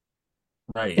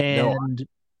 Right. No, And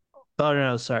oh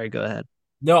no, sorry, go ahead.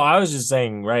 no, I was just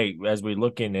saying, right, as we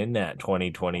looking in that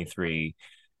 2023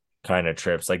 kind of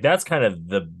trips, like that's kind of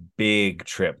the big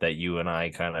trip that you and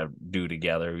I kind of do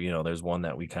together. There's one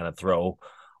that we kind of throw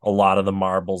a lot of the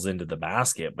marbles into the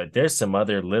basket, but there's some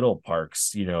other little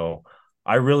parks.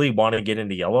 I really want to get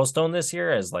into Yellowstone this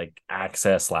year, as like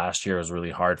access last year was really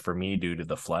hard for me due to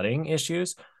the flooding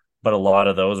issues, but a lot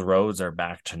of those roads are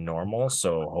back to normal,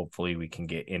 so hopefully we can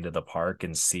get into the park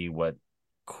and see what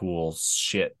cool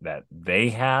shit that they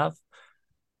have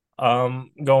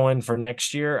going for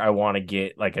next year. I want to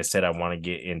get, like I said, I want to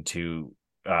get into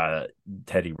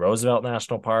Teddy Roosevelt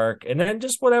National Park, and then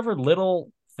just whatever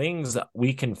little things that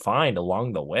we can find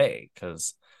along the way,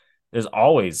 because there's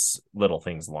always little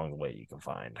things along the way you can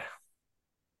find.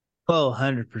 Oh,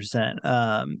 100%.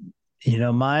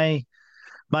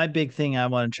 My big thing I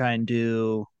want to try and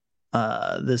do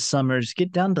this summer is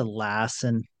get down to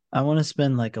Lassen. I want to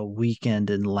spend like a weekend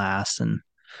in Lassen.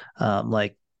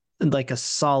 Like a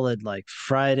solid like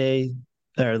Friday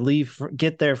or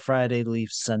get there Friday, leave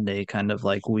Sunday kind of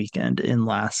like weekend in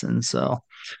Lassen. So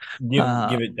Give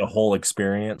um it the whole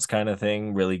experience kind of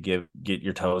thing. Really get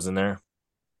your toes in there.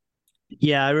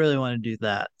 yeah, I really want to do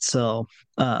that. So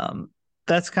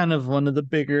that's kind of one of the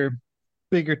bigger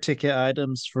ticket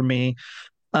items for me.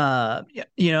 I'm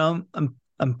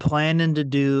planning to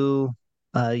do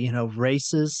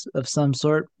races of some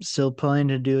sort. Still planning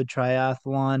to do a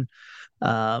triathlon.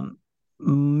 Um,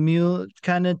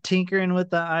 kind of tinkering with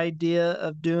the idea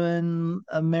of doing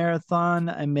a marathon.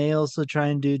 I may also try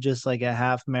and do just like a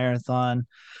half marathon.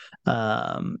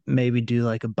 Maybe do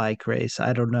like a bike race.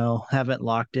 I don't know. Haven't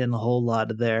locked in a whole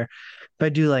lot of there. If I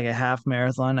do like a half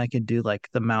marathon, I could do like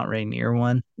the Mount Rainier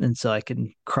one, and so I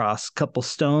can cross a couple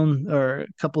stone or a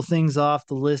couple things off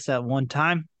the list at one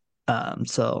time.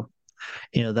 So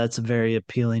that's a very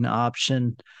appealing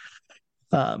option.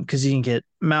 because you can get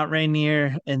Mount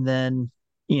Rainier and then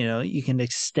you can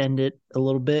extend it a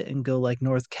little bit and go like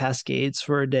North Cascades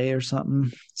for a day or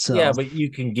something. Yeah, So, but you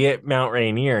can get Mount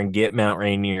Rainier and get Mount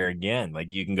Rainier again. Like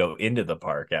you can go into the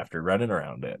park after running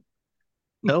around it.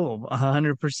 oh,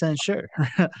 100% sure.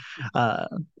 uh,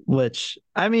 which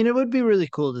I mean, it would be really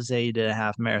cool to say you did a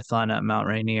half marathon at Mount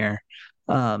Rainier.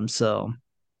 So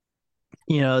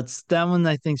it's that one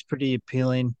I think is pretty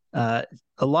appealing. A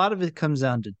lot of it comes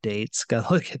down to dates. Got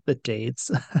to look at the dates.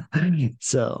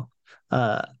 So,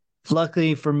 uh,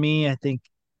 luckily for me, I think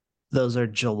those are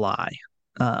July.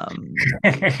 Um,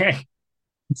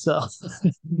 so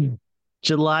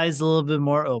July is a little bit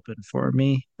more open for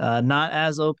me. Not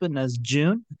as open as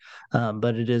June,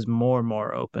 but it is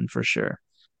more open for sure.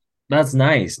 That's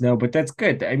nice. No, but that's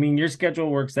good. I mean, your schedule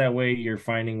works that way. You're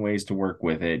finding ways to work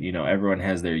with it. Everyone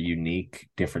has their unique,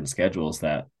 different schedules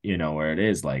that, where it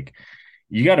is like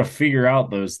you got to figure out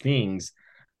those things.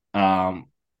 Um,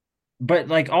 but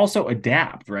like also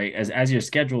adapt, right? As your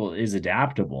schedule is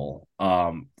adaptable,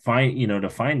 to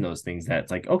find those things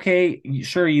that's like, okay,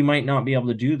 sure, you might not be able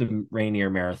to do the Rainier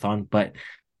Marathon, but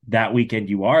that weekend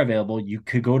you are available, you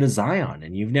could go to Zion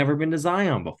and you've never been to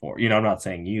Zion before. I'm not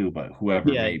saying you, but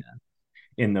whoever Yeah, may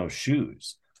in those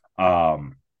shoes.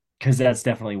 Because that's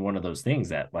definitely one of those things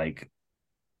that like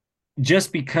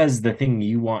just because the thing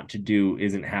you want to do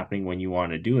isn't happening when you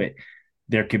want to do it,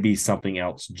 there could be something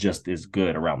else just as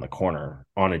good around the corner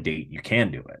on a date you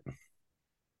can do it.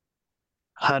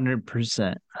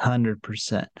 100%,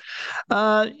 100%.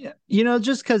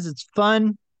 Just because it's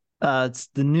fun, it's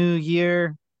the new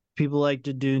year. People like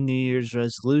to do New Year's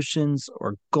resolutions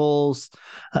or goals,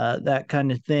 that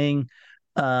kind of thing.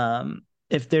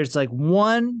 If there's like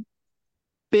one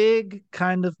big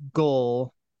kind of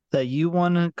goal that you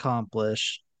want to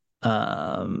accomplish,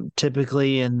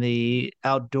 typically in the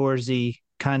outdoorsy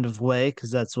kind of way, because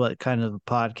that's what kind of a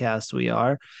podcast we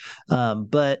are.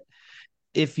 But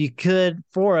if you could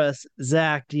for us,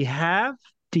 Zach, do you have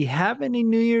any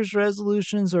New Year's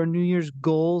resolutions or New Year's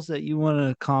goals that you want to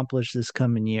accomplish this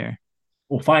coming year?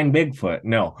 We'll find Bigfoot.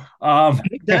 No.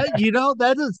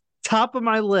 That is top of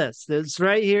my list. It's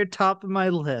right here, top of my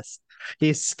list.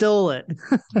 He stole it.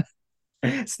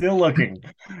 Still looking.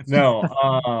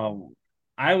 No.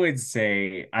 I would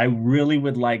say I really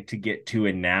would like to get to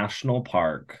a national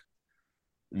park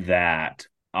that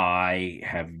I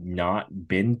have not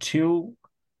been to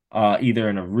either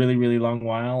in a really, really long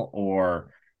while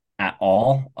or at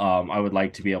all. I would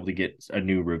like to be able to get a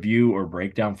new review or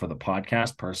breakdown for the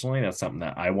podcast personally. That's something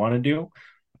that I want to do.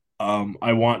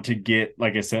 I want to get,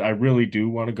 like I said, I really do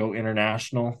want to go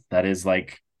international. That is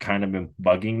like kind of been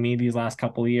bugging me these last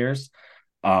couple of years.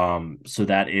 So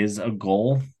that is a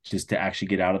goal, just to actually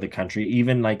get out of the country.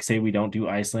 Even like say we don't do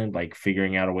Iceland, like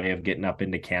figuring out a way of getting up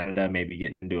into Canada, maybe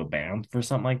get into a band for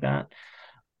something like that.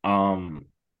 Um,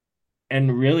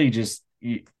 and really just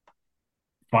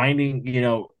finding,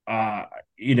 I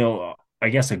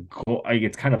guess a goal,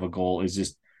 it's kind of a goal is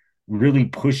just really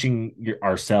pushing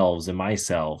ourselves and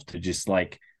myself to just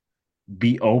like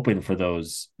be open for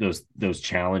those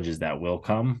challenges that will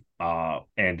come,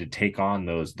 and to take on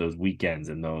those weekends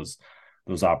and those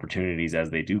opportunities as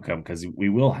they do come, because we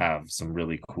will have some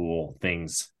really cool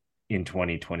things in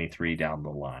 2023 down the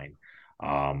line.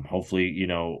 Hopefully,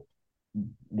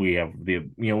 we have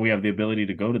the ability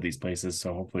to go to these places,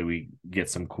 so hopefully we get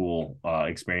some cool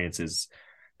experiences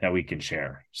that we can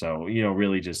share. So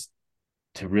really just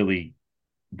to really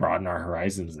broaden our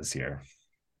horizons this year.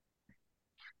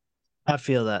 I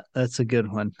feel that. That's a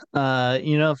good one.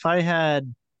 If I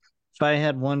had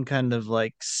one kind of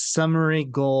like summary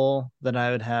goal that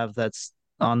I would have that's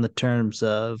on the terms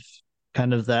of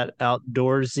kind of that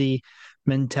outdoorsy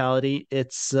mentality,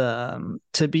 it's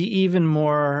to be even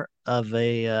more of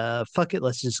a fuck it,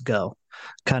 let's just go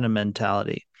kind of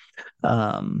mentality.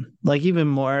 Like even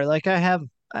more like I have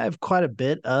quite a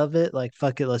bit of it, like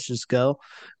fuck it, let's just go.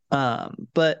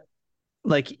 But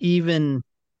like even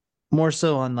more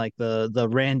so on like the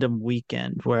random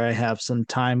weekend where I have some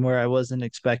time where I wasn't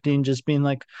expecting, just being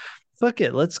like, fuck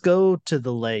it, let's go to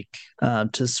the lake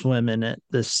to swim in it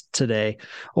this today,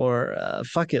 or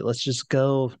fuck it, let's just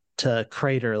go to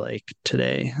Crater Lake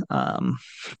today.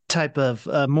 Type of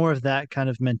more of that kind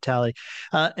of mentality,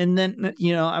 and then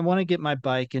I want to get my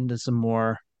bike into some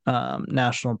more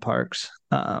national parks.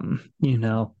 I've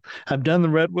done the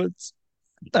redwoods,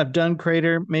 I've done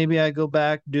Crater. Maybe I go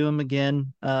back, do them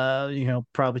again.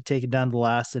 Probably take it down to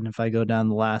Lassen if I go down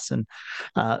the Lassen.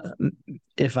 Uh,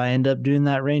 if I end up doing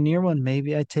that Rainier one,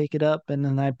 maybe I take it up and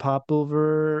then I pop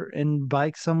over and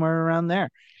bike somewhere around there.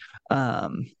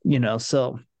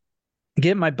 So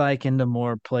get my bike into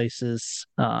more places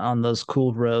on those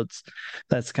cool roads.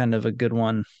 That's kind of a good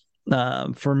one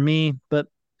for me, but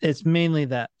it's mainly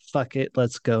that fuck it,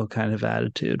 let's go kind of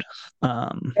attitude.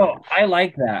 Oh, I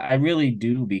like that. I really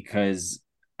do because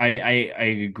I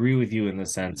agree with you in the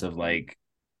sense of like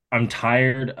I'm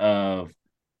tired of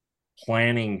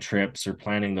planning trips or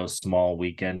planning those small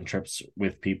weekend trips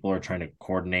with people or trying to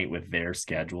coordinate with their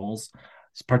schedules,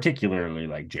 particularly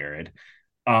like Jared.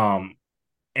 Um,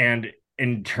 and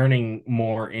turning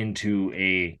more into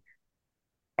a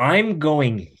I'm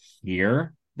going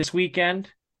here this weekend.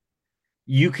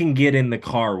 You can get in the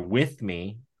car with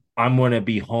me. I'm going to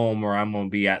be home or I'm going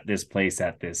to be at this place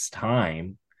at this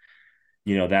time.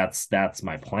 That's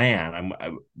my plan.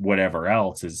 Whatever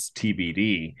else is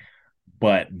TBD,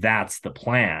 but that's the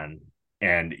plan.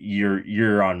 And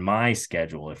you're on my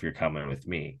schedule if you're coming with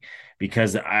me,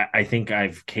 because I think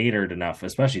I've catered enough,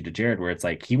 especially to Jared, where it's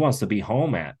like he wants to be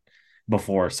home at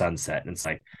before sunset, and it's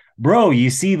like, bro, you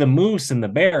see the moose and the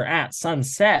bear at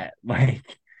sunset,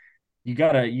 like you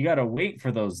gotta wait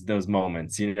for those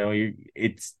moments. The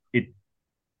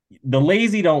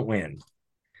lazy don't win,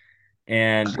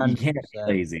 and you can't be 100%.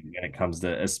 lazy when it comes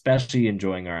to especially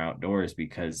enjoying our outdoors,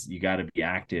 because you got to be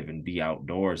active and be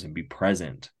outdoors and be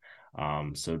present.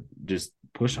 So just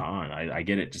push on. I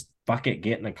get it. Just fuck it,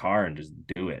 get in the car and just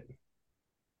do it.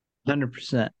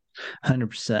 100%.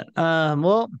 100%.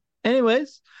 Well,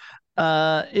 anyways,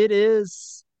 it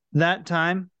is that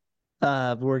time.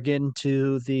 We're getting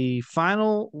to the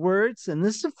final words, and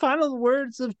this is the final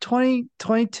words of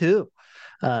 2022.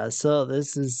 So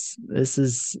this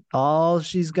is all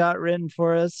she's got written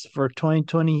for us for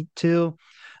 2022.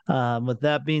 With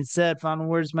that being said, final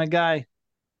words, my guy.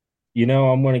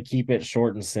 I'm going to keep it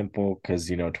short and simple because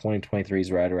 2023 is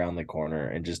right around the corner,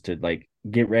 and just to like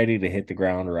get ready to hit the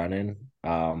ground running.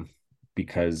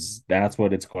 Because that's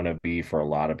what it's going to be for a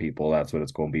lot of people. That's what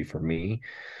it's going to be for me.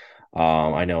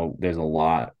 I know there's a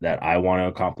lot that I want to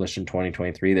accomplish in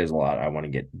 2023. There's a lot I want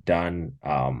to get done.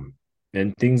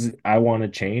 And things I want to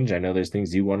change. I know there's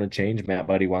things you want to change. Matt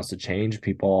Buddy wants to change.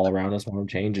 People all around us want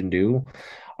to change and do.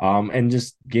 And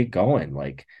just get going.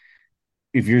 Like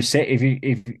if you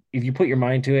put your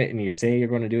mind to it and you say you're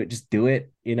going to do it, just do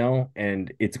it,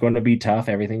 and it's going to be tough.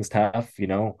 Everything's tough,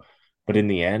 but in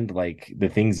the end, like the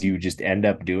things you just end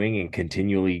up doing and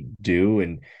continually do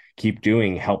and keep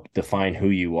doing help define who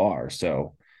you are.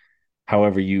 So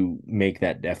however you make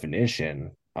that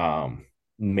definition,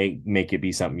 make it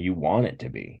be something you want it to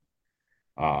be.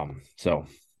 So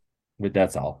but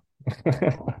that's all.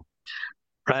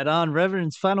 Right on,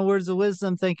 Reverend's final words of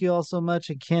wisdom. Thank you all so much.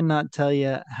 I cannot tell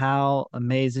you how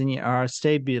amazing you are.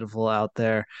 Stay beautiful out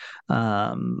there.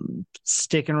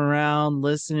 Sticking around,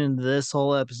 listening to this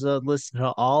whole episode, listen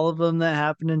to all of them that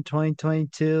happened in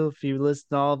 2022. If you listen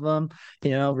to all of them,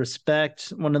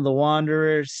 respect one of the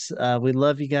wanderers. We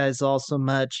love you guys all so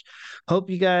much. Hope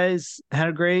you guys had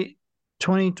a great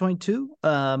 2022.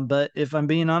 But if I'm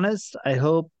being honest, I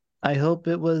hope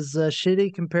it was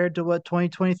shitty compared to what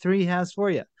 2023 has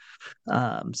for you.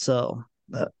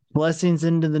 Blessings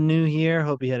into the new year.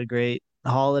 Hope you had a great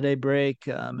holiday break.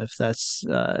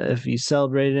 If you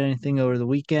celebrated anything over the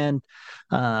weekend,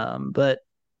 but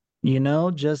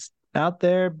just out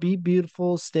there, be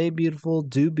beautiful, stay beautiful,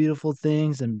 do beautiful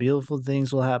things, and beautiful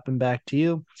things will happen back to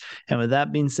you. And with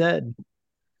that being said,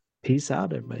 peace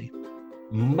out, everybody.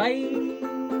 Bye.